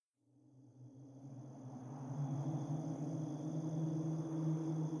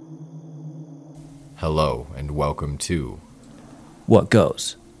Hello and welcome to What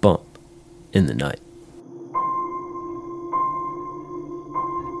Goes Bump in the Night.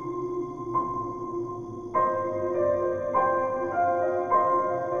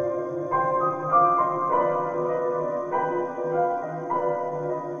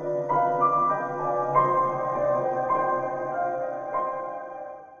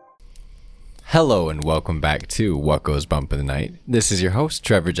 Hello and welcome back to What Goes Bump in the Night. This is your host,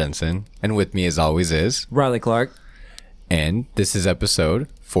 Trevor Jensen, and with me as always is Riley Clark. And this is episode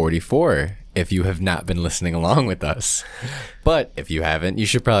 44, if you have not been listening along with us. But if you haven't, you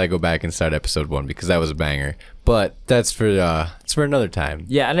should probably go back and start episode 1 because that was a banger. But that's for it's for another time.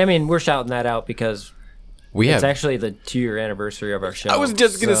 Yeah, and I mean, we're shouting that out because It's actually the 2-year anniversary of our show. I was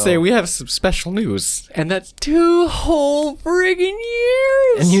just going to say we have some special news, and that's 2 whole friggin'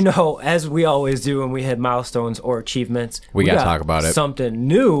 years. And you know, as we always do when we hit milestones or achievements, we got to talk about it. Something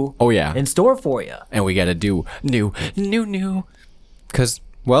new in store for you. And we got to do new. Because,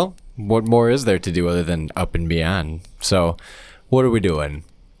 well, what more is there to do other than up and beyond? So, what are we doing?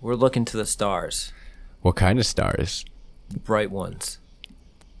 We're looking to the stars. What kind of stars? Bright ones.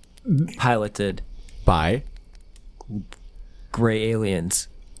 Piloted by gray aliens.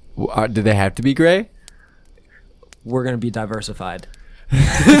 Do they have to be gray? We're going to be diversified.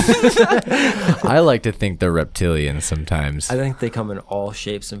 I like to think they're reptilians sometimes. I think they come in all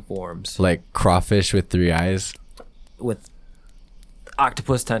shapes and forms. Like crawfish with 3 eyes? With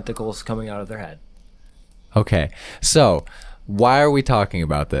octopus tentacles coming out of their head. Okay, so why are we talking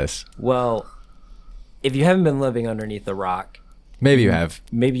about this? Well, if you haven't been living underneath a rock... Maybe you have.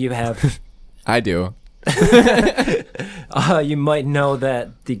 Maybe you have... I do. You might know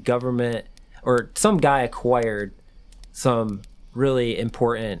that the government or some guy acquired some really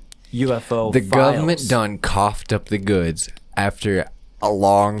important UFO The files. government done coughed up the goods after a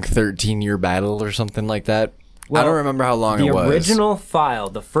long 13-year battle or something like that. Well, I don't remember how long it was. The original file,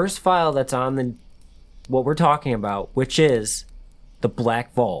 the first file that's on what we're talking about, which is the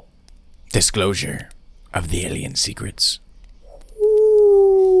Black Vault. Disclosure of the alien secrets.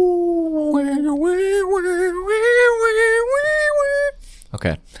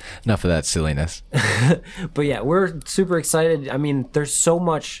 Okay, enough of that silliness. But yeah, we're super excited. I mean, there's so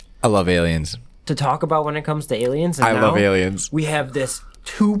much I love aliens. to talk about when it comes to aliens. And I now love aliens. We have this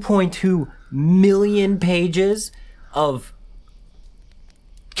 2.2 million pages of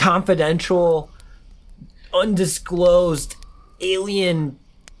confidential, undisclosed alien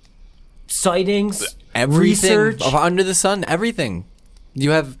sightings, Everything research. of under the sun, everything.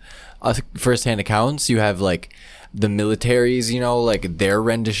 You have first-hand accounts. You have like the militaries, you know, like their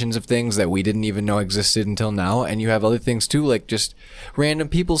renditions of things that we didn't even know existed until now. And you have other things too, like just random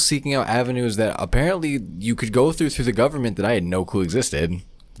people seeking out avenues that apparently you could go through the government that I had no clue existed.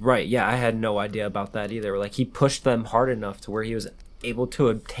 Right, yeah, I had no idea about that either. Like, he pushed them hard enough to where he was able to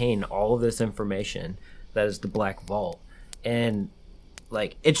obtain all of this information that is the Black Vault. And,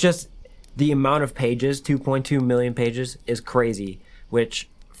 like, it's just the amount of pages, 2.2 million pages, is crazy, which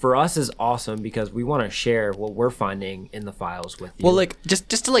for us is awesome because we want to share what we're finding in the files with you. Well, like, just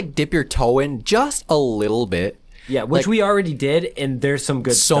to, like, dip your toe in just a little bit. Yeah, which like, we already did, and there's some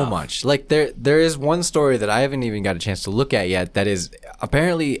good stuff. So much. Like, there is one story that I haven't even got a chance to look at yet that is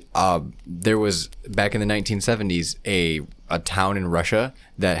apparently there was back in the 1970s a town in Russia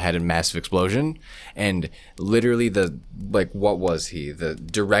that had a massive explosion, and literally what was he? The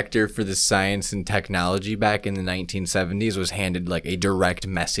director for the science and technology back in the 1970s was handed like a direct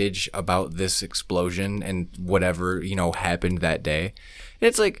message about this explosion and whatever, you know, happened that day. And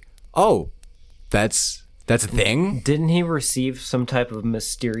it's like, oh, that's a thing. Didn't he receive some type of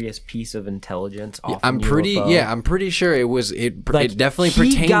mysterious piece of intelligence off I'm pretty sure it was it definitely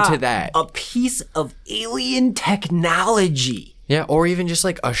pertained to that. A piece of alien technology. Yeah, or even just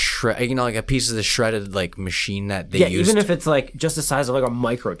like a shred, you know, like a piece of the shredded like machine that they used. Even if it's like just the size of like a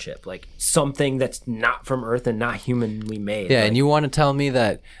microchip, like something that's not from Earth and not humanly made. Yeah, like, and you want to tell me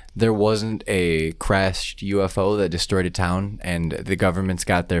that there wasn't a crashed UFO that destroyed a town and the governments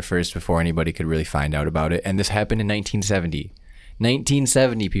got there first before anybody could really find out about it? And this happened in 1970.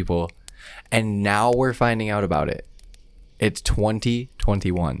 1970, people. And now we're finding out about it. It's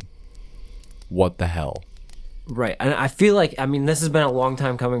 2021. What the hell? Right. And I feel like, I mean, this has been a long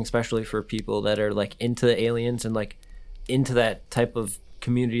time coming, especially for people that are like into the aliens and like into that type of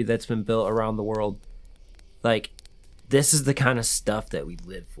community that's been built around the world. Like, this is the kind of stuff that we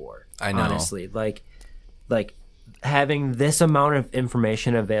live for. I know. Honestly, like having this amount of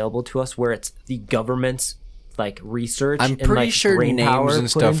information available to us, where it's the government's like research. I'm and, pretty like, sure brain power names and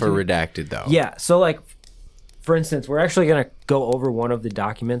put stuff are into it. redacted though. Yeah. So like, for instance, we're actually gonna go over one of the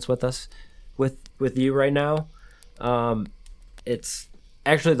documents with with you right now. It's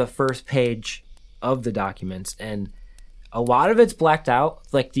actually the first page of the documents, and a lot of it's blacked out,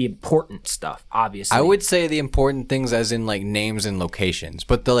 like the important stuff, obviously. I would say the important things as in like names and locations,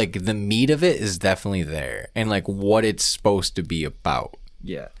 but the meat of it is definitely there, and like what it's supposed to be about.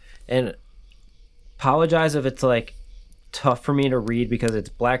 Yeah. And apologize if it's like tough for me to read because it's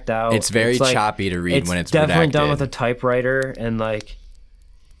blacked out. It's very like, choppy to read when it's definitely redacted. done with a typewriter, and like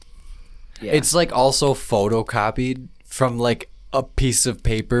yeah. It's like also photocopied from like a piece of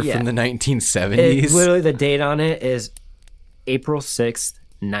paper from the 1970s. Literally the date on it is April 6th,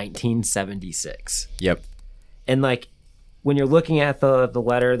 1976. Yep. And like when you're looking at the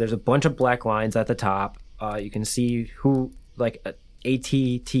letter, there's a bunch of black lines at the top. You can see who, like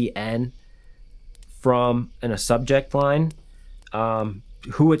ATTN from, and a subject line.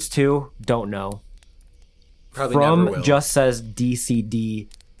 Who it's to, don't know. Probably From never will. just says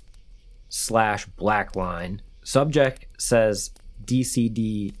DCD/black line. Subject says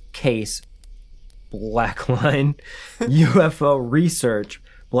DCD case black line. UFO research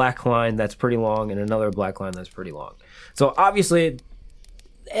black line that's pretty long, and another black line that's pretty long. So obviously it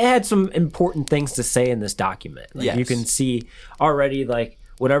had some important things to say in this document. Like Yes. You can see already like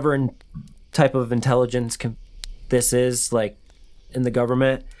whatever type of intelligence this is, like in the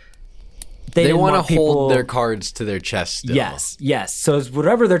government, They didn't want to people- hold their cards to their chest still. Yes. So it's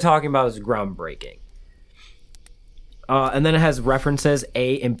whatever they're talking about is groundbreaking. And then it has references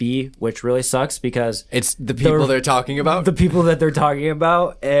A and B, which really sucks because It's the people they're talking about. the people that they're talking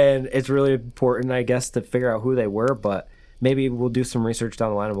about, and it's really important, I guess, to figure out who they were. But maybe we'll do some research down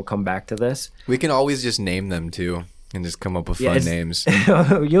the line and we'll come back to this. We can always just name them too and just come up with fun names.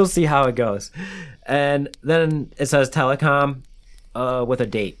 You'll see how it goes. And then it says telecom with a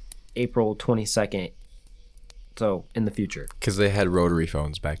date, April 22nd. So in the future. Because they had rotary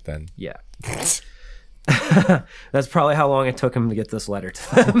phones back then. Yeah. That's probably how long it took him to get this letter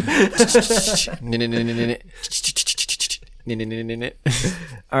to them.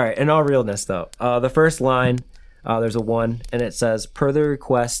 All right, in all realness, though, the first line, there's a 1, and it says, per the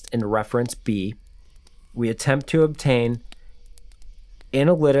request in reference B, we attempt to obtain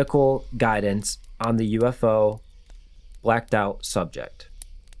analytical guidance on the UFO blacked out subject.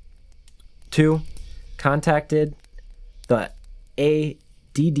 2, contacted the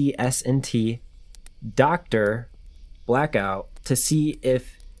ADDS&T Dr. Blackout to see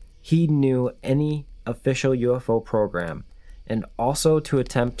if he knew any official UFO program, and also to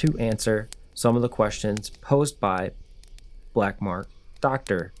attempt to answer some of the questions posed by Blackmark,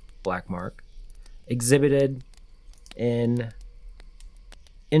 Dr. Blackmark, exhibited in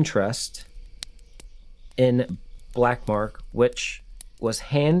interest in Blackmark, which was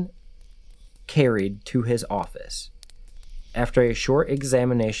hand carried to his office. After a short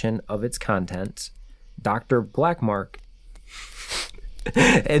examination of its contents, Dr. Blackmark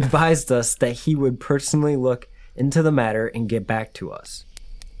advised us that he would personally look into the matter and get back to us.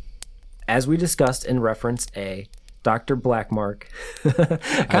 As we discussed in reference A, Dr. Blackmark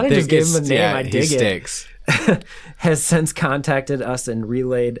kind of just gave him a name. Yeah, I dig he it. sticks. Has since contacted us and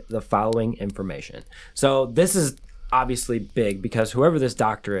relayed the following information. So this is obviously big because whoever this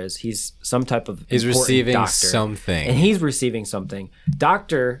doctor is, he's some type of He's important receiving doctor, something. and he's receiving something.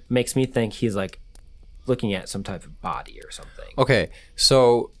 Doctor makes me think he's like looking at some type of body or something. Okay,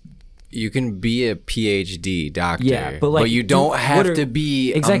 so you can be a PhD doctor, Yeah, but like, you don't have what are- to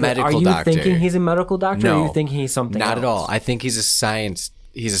be exactly. a medical Are you doctor. thinking he's a medical doctor, or No, are you thinking he's something Not else? at all. I think he's a science.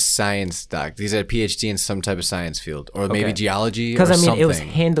 He's a science doctor. He's a PhD in some type of science field, or maybe Okay. geology. Because or I mean, something. it was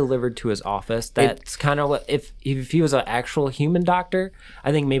hand delivered to his office. That's kind of what if he was an actual human doctor,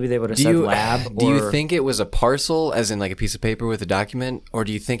 I think maybe they would have said lab. Do you or- think it was a parcel, as in like a piece of paper with a document, or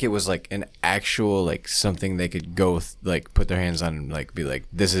do you think it was like an actual like something they could go like put their hands on and like be like,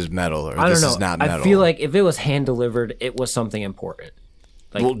 this is metal or I this don't know. is not metal? I feel like if it was hand delivered, it was something important.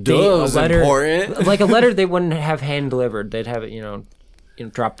 Like Well, duh, it was important. Like a letter, they wouldn't have hand delivered. They'd have it,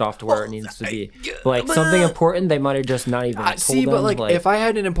 dropped off to where it needs to be. But like something important, they might have just not even told see, them. but like if I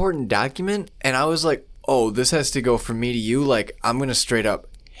had an important document and I was like, oh, this has to go from me to you, like I'm gonna straight up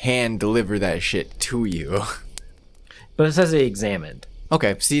hand deliver that shit to you. But it says they examined.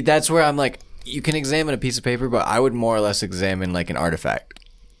 Okay, see, that's where I'm like, you can examine a piece of paper, but I would more or less examine like an artifact.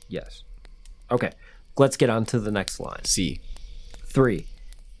 Yes. Okay. Let's get on to the next line. See. 3.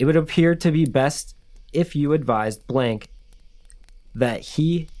 It would appear to be best if you advised blank that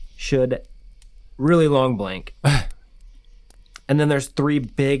he should really long blank. And then there's 3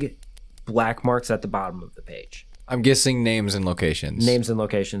 big black marks at the bottom of the page. I'm guessing names and locations. Names and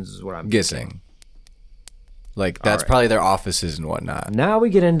locations is what I'm Guessing. Like, that's Alright. probably their offices and whatnot. Now we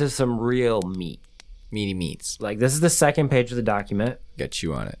get into some real meat. Meaty meats. Like, this is the second page of the document. Get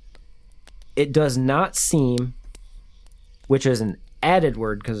you on it. It does not seem, which is an added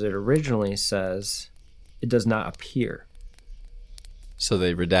word because it originally says it does not appear. So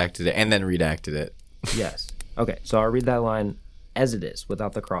they redacted it and then redacted it. Yes. Okay, so I'll read that line as it is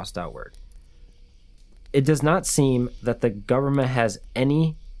without the crossed out word. It does not seem that the government has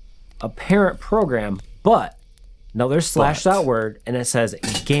any apparent program, but no, there's slashed out word and it says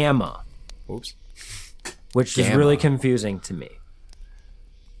gamma. Oops. Which is Gamma. really confusing to me.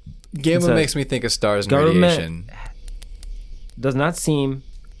 Gamma So, makes me think of stars and government- radiation. Does not seem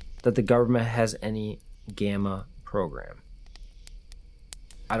that the government has any gamma program.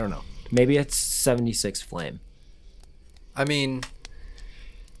 I don't know. Maybe it's 76 flame. I mean,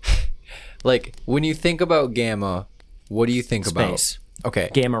 like, when you think about gamma, what do you think Space. about? Okay.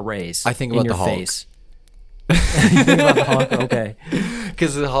 Gamma rays. I think in about your the Hulk. face. You think about the Hulk? Okay.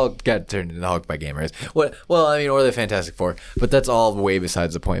 Because the Hulk got turned into the Hulk by gamma rays. Well, I mean, or the Fantastic Four. But that's all way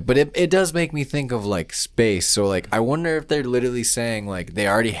besides the point. But it does make me think of, like, space. So, like, I wonder if they're literally saying, like, they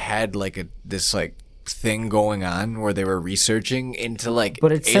already had, like, this, like, thing going on where they were researching into, like,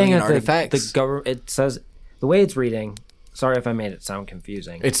 But it's saying alien that artifacts. the government. It says the way it's reading. Sorry if I made it sound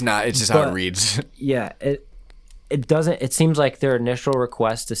confusing. It's not. It's just how it But- reads. Yeah, it doesn't. It seems like their initial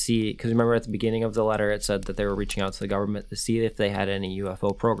request to see, because remember at the beginning of the letter it said that they were reaching out to the government to see if they had any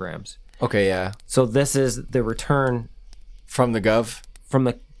UFO programs. Okay, yeah. So this is the return From the gov? from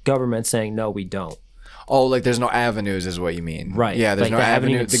the government saying no, we don't. Oh, like there's no avenues is what you mean. Right. Yeah, there's Like, no they haven't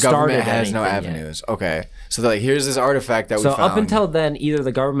avenue. even The government started has no anything yet. avenues. Okay. So they're like, here's this artifact that we So found. up until then, either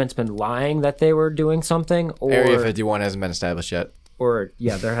the government's been lying that they were doing something, Area 51 hasn't been established yet. or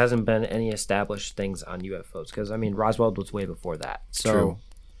yeah, there hasn't been any established things on UFOs. Because I mean, Roswell was way before that. So, True.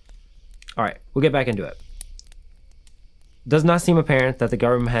 all right, we'll get back into it. Does not seem apparent that the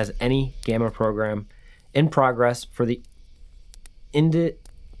government has any gamma program in progress for the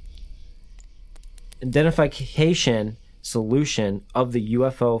identification solution of the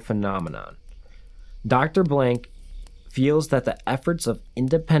UFO phenomenon. Dr. Blank feels that the efforts of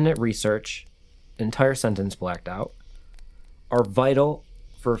independent research, entire sentence blacked out, are vital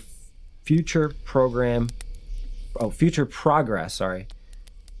for future progress,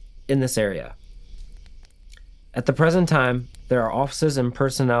 in this area. At the present time, there are offices and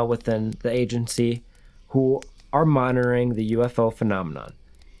personnel within the agency who are monitoring the UFO phenomenon.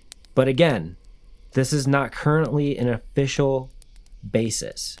 But again, this is not currently an official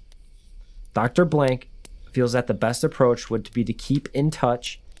basis. Dr. Blank feels that the best approach would be to keep in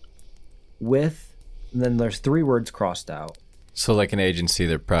touch with, and then there's 3 words crossed out. So like an agency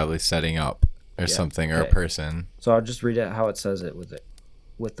they're probably setting up or something, or a okay. person. So I'll just read it how it says it with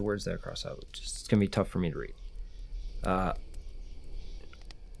the words that are crossed out. It's gonna be tough for me to read.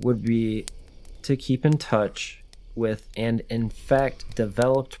 Would be to keep in touch with and in fact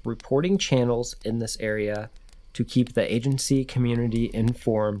developed reporting channels in this area to keep the agency community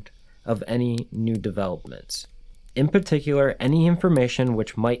informed of any new developments. In particular, any information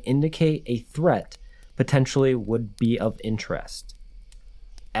which might indicate a threat potentially would be of interest,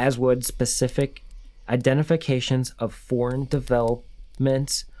 as would specific identifications of foreign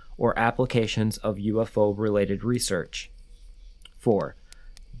developments or applications of UFO-related research. 4.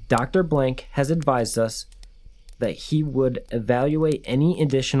 Dr. Blank has advised us that he would evaluate any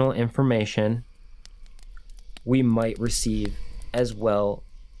additional information we might receive as well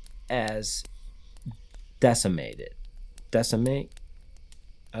as decimate it. Decimate?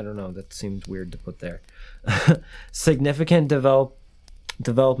 I don't know, that seems weird to put there. Significant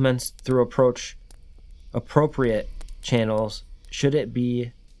developments through appropriate channels should it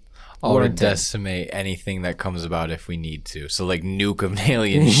be Or warranted. decimate anything that comes about if we need to. So like nuke an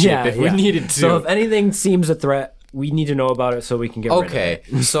alien ship if we needed to. So if anything seems a threat, we need to know about it so we can get rid of Okay,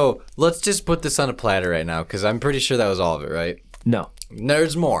 it. so let's just put this on a platter right now because I'm pretty sure that was all of it, right? No,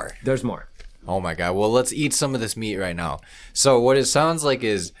 There's more. there's more. Oh my god. Well, let's eat some of this meat right now. So what it sounds like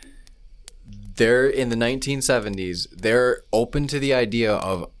is they're in the 1970s, they're open to the idea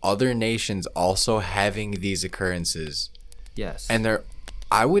of other nations also having these occurrences. Yes. And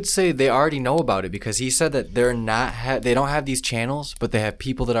I would say they already know about it because he said that they're not they don't have these channels, but they have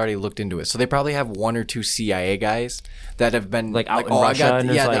people that already looked into it. So they probably have 1 or 2 CIA guys that have been Like, out in oh, Russia, and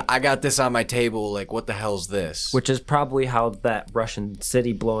it's like- I got this on my table. Like, what the hell's this? Which is probably how that Russian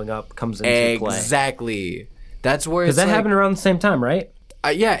city blowing up comes into play. Exactly. That's where Because it's that like, happened around the same time, right?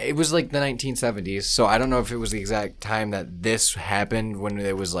 yeah, it was like the 1970s. So I don't know if it was the exact time that this happened when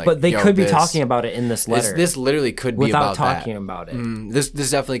it was like. But they yo, could be this- talking about it in this letter This literally could be without about talking that. about it. This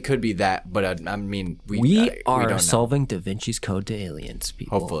definitely could be that, but I mean, we We don't are know. solving Da Vinci's Code to aliens,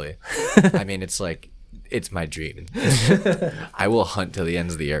 people. Hopefully. I mean, it's like it's my dream. I will hunt till the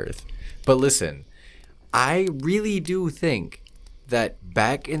ends of the earth. But listen, I really do think that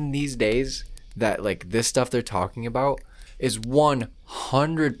back in these days, that like this stuff they're talking about is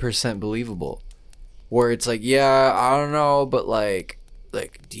 100% believable. Where it's like, yeah, I don't know, but like,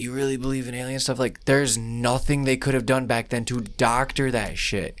 do you really believe in alien stuff? Like, there's nothing they could have done back then to doctor that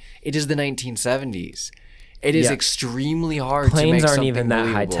shit. It is the 1970s. It is extremely hard to make Planes aren't something even that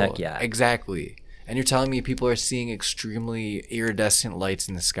high believable. tech yet. Exactly. And you're telling me people are seeing extremely iridescent lights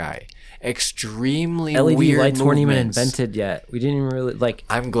in the sky. Extremely LED weird lights weren't even movements. invented yet. We didn't even really like.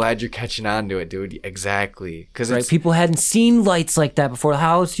 I'm glad you're catching on to it, dude. Exactly. Because Right, people hadn't seen lights like that before.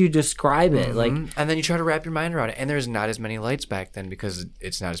 How else do you describe it? Like, and then you try to wrap your mind around it, and there's not as many lights back then because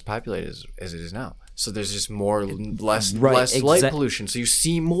it's not as populated as it is now. So there's just less light pollution. So you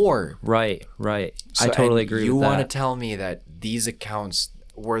see more. right. So, I totally and agree you with want to that. tell me that these accounts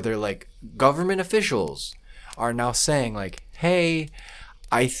where they're like government officials are now saying like, hey,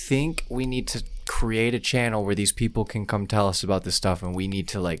 I think we need to create a channel where these people can come tell us about this stuff, and we need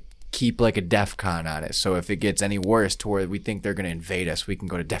to like keep like a DEFCON on it. So if it gets any worse to where we think they're going to invade us, we can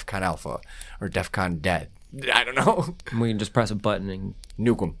go to DEFCON Alpha or DEFCON Dead. I don't know. We can just press a button and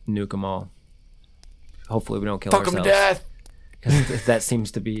Nuke them. all. Hopefully we don't kill Fuck them ourselves. to death. 'Cause that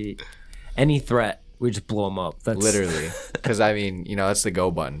seems to be any threat. We just blow them up. That's Literally. Because, I mean, that's the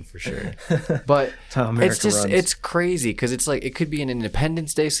go button for sure. But how America it's just, runs. it's crazy because it's like, it could be an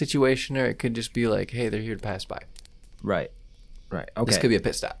Independence Day situation, or it could just be like, hey, they're here to pass by. right. Okay. This could be a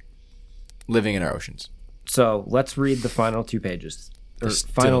pit stop. Living in our oceans. So let's read the final 2 pages. Or There's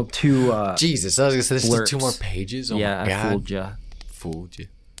final still- 2. Jesus, I was going to say, there's still blurps. 2 more pages? Oh Yeah, my God. I fooled ya. Fooled you.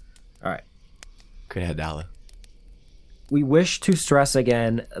 All right. Could have had dollar. We wish to stress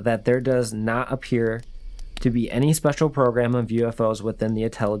again that there does not appear to be any special program of UFOs within the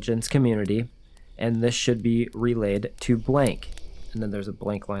intelligence community, and this should be relayed to blank. And then there's a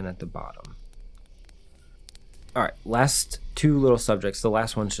blank line at the bottom. All right, last 2 little subjects. The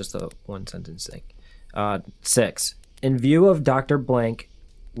last one's just a 1-sentence thing. 6. In view of Dr. Blank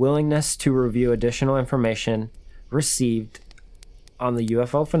willingness to review additional information received on the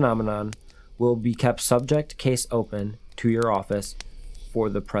UFO phenomenon will be kept subject case open to your office for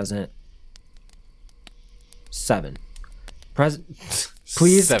the present. 7.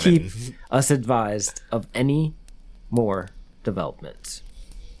 Please 7. keep us advised of any more developments.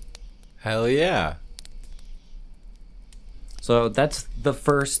 Hell yeah. So that's the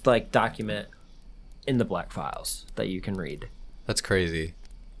first document in the Black Files that you can read. That's crazy.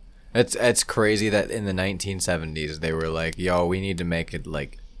 It's crazy that in the 1970s they were like, yo, we need to make it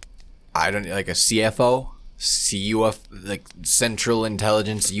like a CFO, CUF, like Central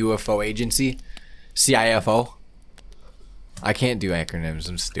Intelligence UFO Agency, CIFO. I can't do acronyms.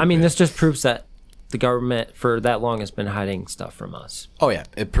 I'm stupid. I mean, this just proves that the government for that long has been hiding stuff from us. Oh yeah,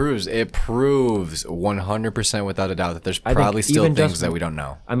 it proves 100% without a doubt that there's I think probably still even things just- that we don't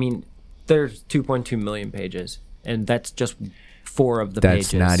know. I mean, there's 2.2 million pages, and that's just 4 of the That's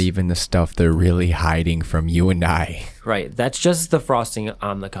pages. not even the stuff they're really hiding from you and I. Right. That's just the frosting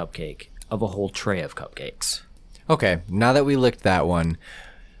on the cupcake of a whole tray of cupcakes. Okay, now that we licked that one,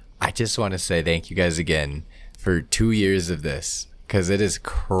 I just want to say thank you guys again for 2 years of this, because it is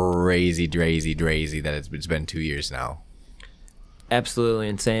crazy that it's been 2 years now. Absolutely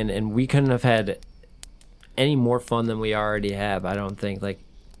insane, and we couldn't have had any more fun than we already have. I don't think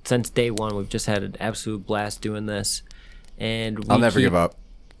since day one we've just had an absolute blast doing this, and I'll never give up.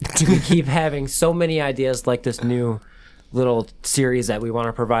 We keep having so many ideas like this new little series that we want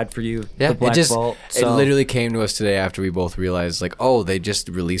to provide for you. Yeah, the Black it Vault. it literally came to us today after we both realized they just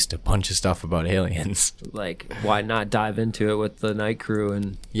released a bunch of stuff about aliens. Why not dive into it with the night crew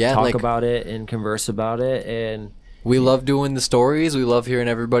and Yeah, talk about it and converse about it? And We love doing the stories. We love hearing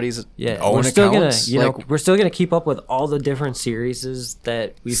everybody's own we're still accounts. we're still gonna keep up with all the different series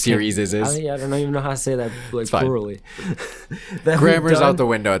that we I don't even know how to say that fine. plurally. That we've Grammar's done. out the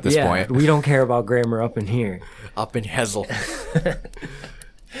window at this point. We don't care about grammar up in here. Up in Hezel.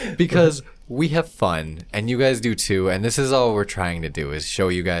 Because we have fun, and you guys do too, and this is all we're trying to do, is show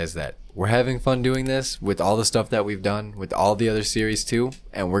you guys that we're having fun doing this with all the stuff that we've done, with all the other series too,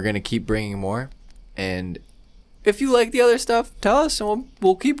 and we're going to keep bringing more. And if you like the other stuff, tell us, and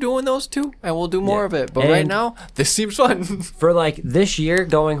we'll keep doing those too, and we'll do more of it. But right And- now, this seems fun. For this year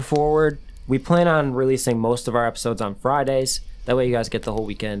going forward, we plan on releasing most of our episodes on Fridays. That way you guys get the whole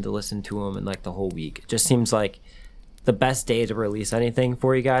weekend to listen to them and the whole week. It just seems like the best day to release anything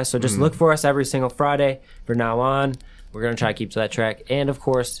for you guys. So just look for us every single Friday from now on. We're going to try to keep to that track. And of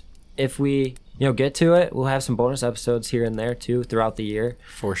course, if we get to it. We'll have some bonus episodes here and there too throughout the year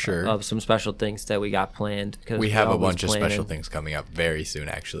For sure. of some special things that we got planned. Because We have a always bunch of planning. special things coming up very soon,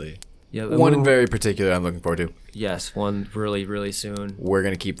 actually. Yeah, One in very particular I'm looking forward to. Yes, one really, really soon. We're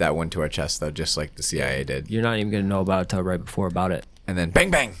going to keep that one to our chest, though, just like the CIA did. You're not even gonna know about it till right before about it. And then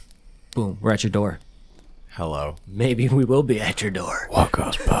bang, bang. Boom, we're at your door. Hello. Maybe we will be at your door. What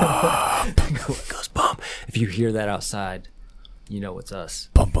goes bump? What goes bump? If you hear that outside, you know it's us.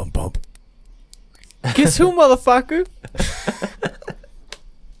 Bump, bump, bump. Guess who, motherfucker?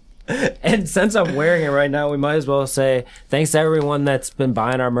 And since I'm wearing it right now, we might as well say thanks to everyone that's been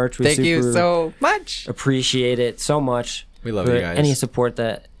buying our merch. We Thank super you so much. appreciate it so much. We love for you guys. Any support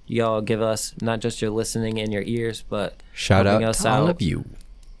that y'all give us, not just your listening and your ears, but Shout helping out us to all out of you.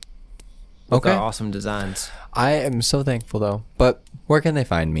 with Okay. our awesome designs. I am so thankful, though. But where can they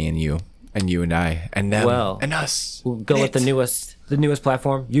find me and you? And you and I and them Well, and us. We'll go with the newest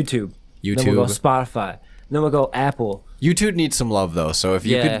platform, YouTube. Then we'll go YouTube. Spotify. Then we'll go Apple. YouTube needs some love, though. So if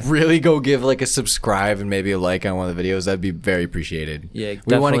you Yeah. could really go give like a subscribe and maybe a like on one of the videos, that'd be very appreciated. Yeah, we want to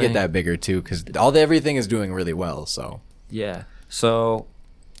definitely. get that bigger too, because everything is doing really well. So Yeah. So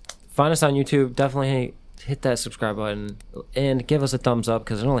find us on YouTube. Definitely hit that subscribe button and give us a thumbs up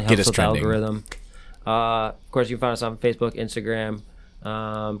because it only helps us with the trending. algorithm. Of course, you can find us on Facebook, Instagram,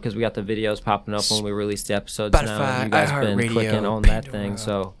 because we got the videos popping up when we release the episodes now. Spotify, You guys been iHeartRadio, clicking on that Pandora. thing,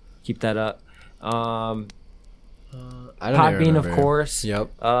 so keep that up. I don't even Podbean, of remember. course. Yep.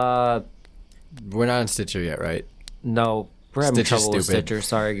 Uh, We're not on Stitcher yet, right? no, we're having Stitcher's trouble with stupid. Stitcher.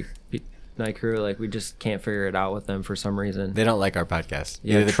 Sorry, Night Crew. Like we just can't figure it out with them for some reason. They don't like our podcast.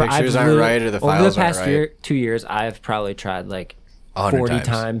 Yeah, Either the try- pictures I've aren't literally- right or the over files the past aren't right. 2 years, I've probably tried like 100 40 times.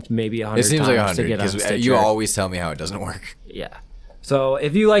 times, maybe 100 It seems times like to 100 get on because Stitcher. you always tell me how it doesn't work. Yeah. So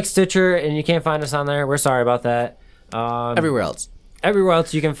if you like Stitcher and you can't find us on there, we're sorry about that. Everywhere else, Everywhere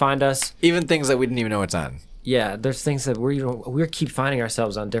else you can find us. even things that we didn't even know it's on. Yeah, there's things that we keep finding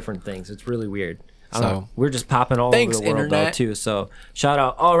ourselves on different things. It's really weird. I don't So, know. We're just popping all thanks, over the world though Internet. too. So shout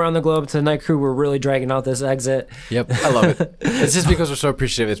out all around the globe to the Night Crew. We're really dragging out this exit. Yep, I love it. It's just because we're so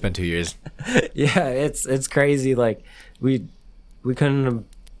appreciative. It's been 2 years. Yeah, it's crazy. Like we couldn't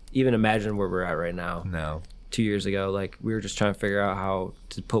even imagine where we're at right now. No. 2 years ago, like we were just trying to figure out how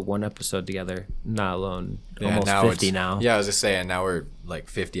to put one episode together, not alone. Almost 50 it's- now. Yeah, I was just saying. Now we're like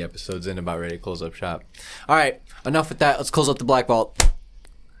 50 episodes in, about ready to close up shop. All right, enough with that. Let's close up the Black Vault.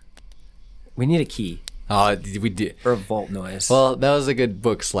 We need a key Oh, we did. or a vault noise. Well, that was a good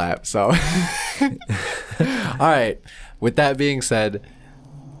book slap. So, all right. With that being said,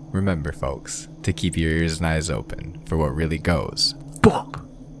 remember, folks, to keep your ears and eyes open for what really goes bump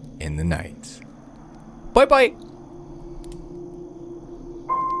in the night. Bye bye.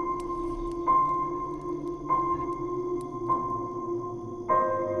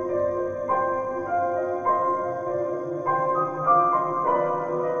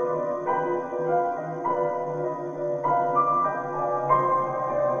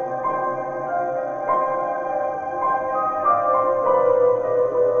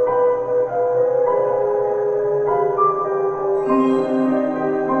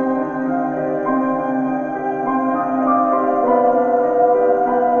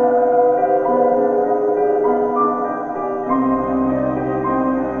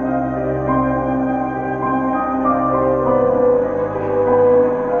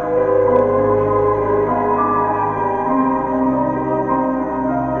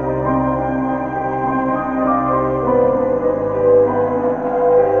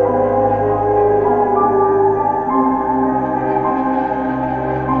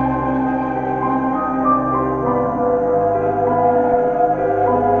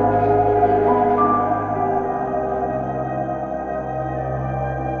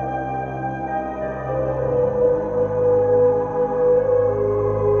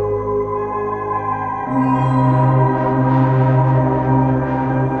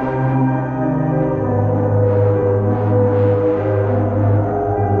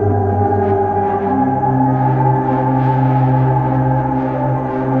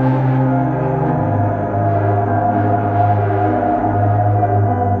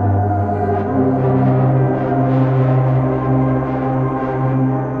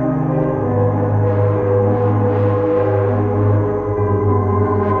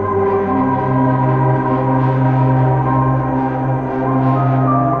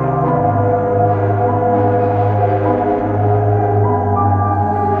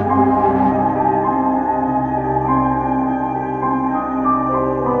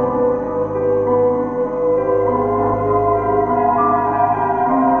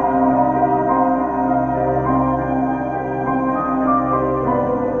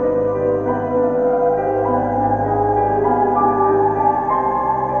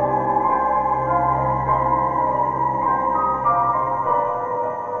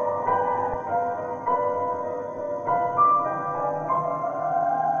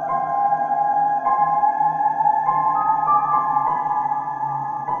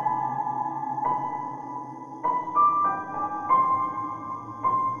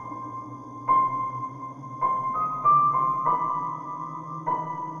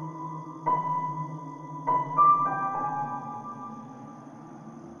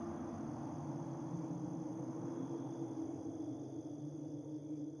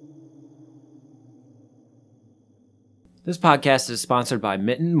 This podcast is sponsored by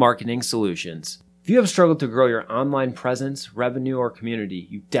Mitten Marketing Solutions. If you have struggled to grow your online presence, revenue, or community,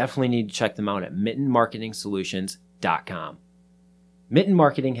 you definitely need to check them out at mittenmarketingsolutions.com. Mitten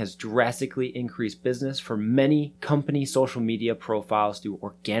Marketing has drastically increased business for many company social media profiles through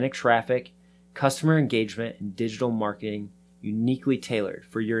organic traffic, customer engagement, and digital marketing uniquely tailored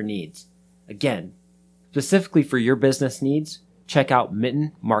for your needs. Again, specifically for your business needs, check out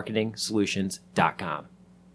mittenmarketingsolutions.com.